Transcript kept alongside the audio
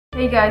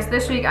Hey guys,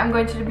 this week I'm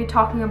going to be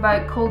talking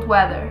about cold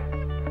weather,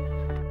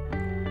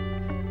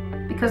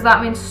 because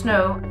that means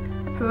snow.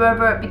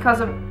 However,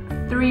 because of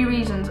 3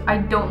 reasons, I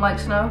don't like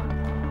snow.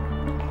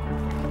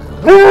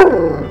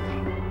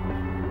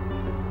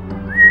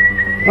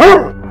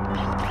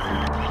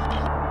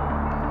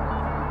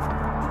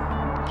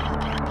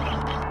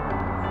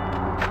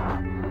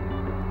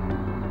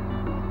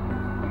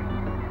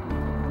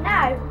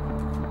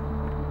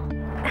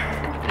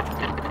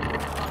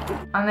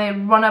 And they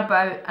run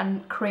about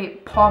and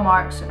create paw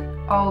marks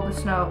in all the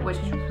snow, which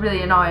is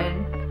really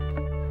annoying.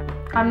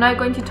 I'm now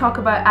going to talk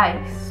about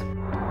ice,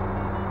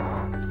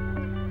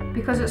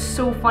 because it's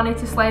so funny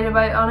to slide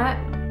about on it,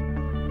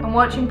 and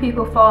watching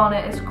people fall on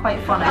it is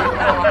quite funny.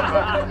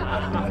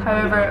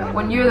 However,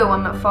 when you're the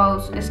one that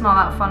falls, it's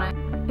not that funny.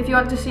 If you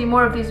want to see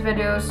more of these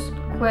videos,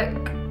 click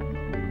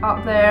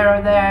up there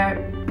or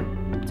there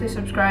to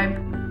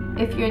subscribe.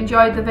 If you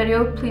enjoyed the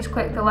video, please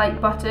click the like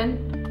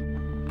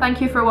button.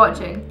 Thank you for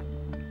watching.